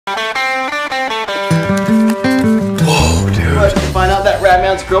Whoa, dude. What, did you find out that rat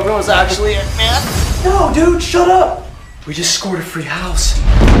man's girlfriend was actually a man? No, dude, shut up. We just scored a free house.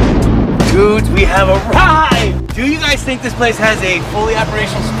 Dudes, we have arrived! Do you guys think this place has a fully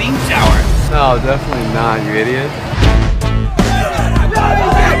operational steam shower? No, definitely not, you idiot.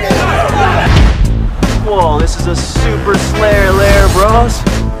 Whoa, this is a super slayer lair, bros.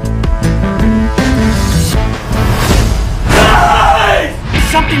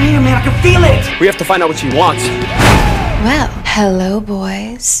 There's something here, man. I can feel it! We have to find out what she wants. Well, hello,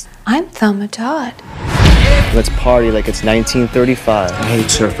 boys. I'm Thelma Todd. Let's party like it's 1935. I hate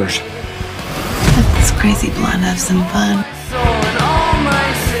surfers. Let this crazy blonde have some fun.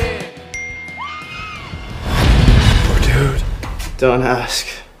 Poor dude. Don't ask.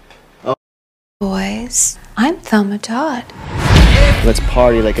 Boys, I'm Thelma Todd. Let's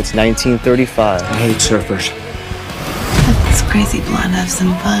party like it's 1935. I hate surfers. Let this crazy blonde have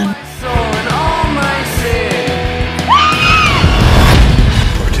some fun.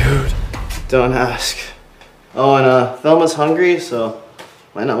 Poor dude. Don't ask. Oh, and Thelma's hungry, so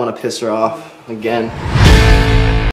might not want to piss her off again.